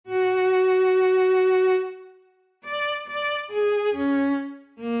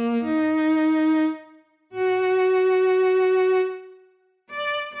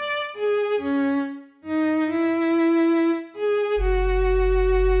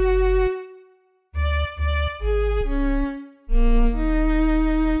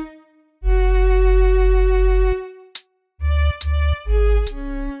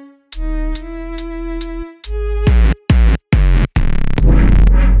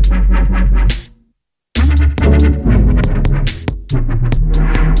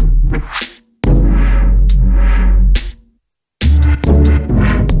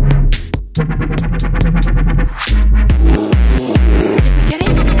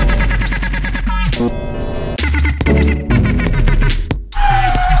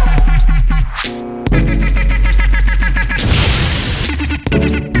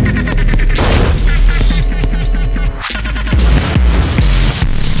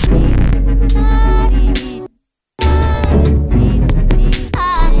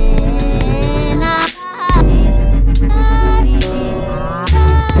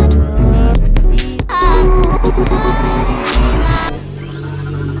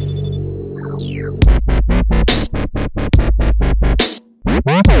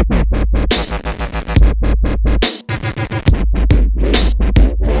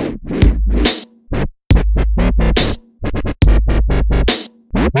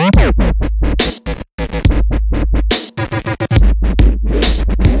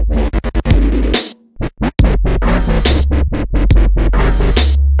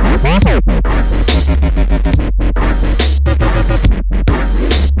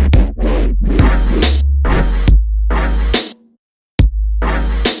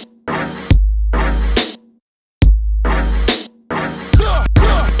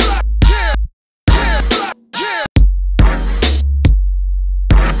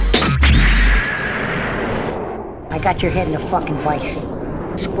I got your head in a fucking vice.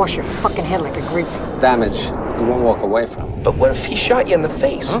 Squash your fucking head like a grapefruit. Damage you won't walk away from. But what if he shot you in the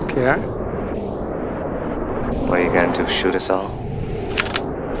face? I don't care. What are you gonna do, shoot us all?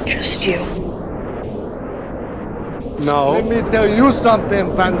 Just you. No. Let me tell you something,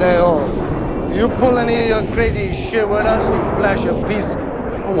 pendejo. You pull any of your crazy shit with us, you flash a piece.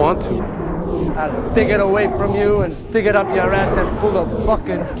 I don't want to. I'll take it away from you and stick it up your ass and pull the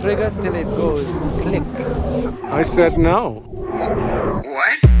fucking trigger till it goes click. I said no.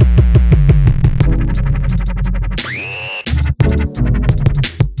 What?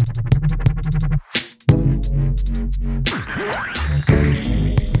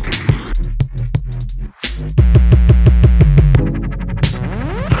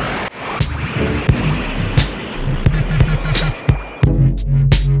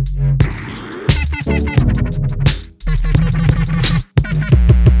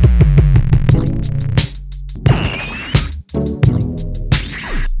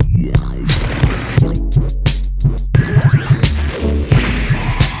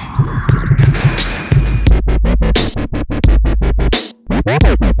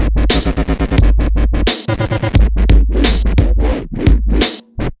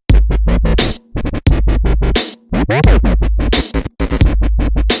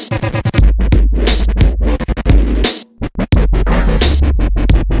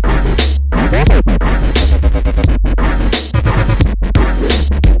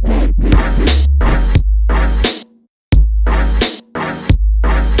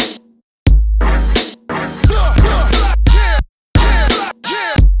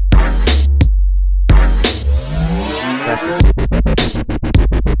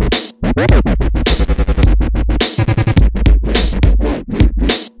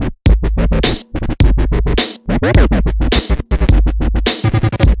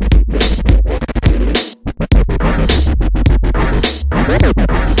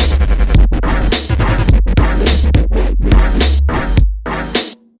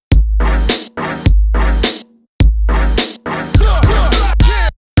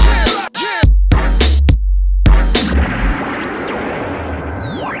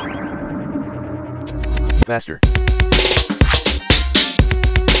 Master.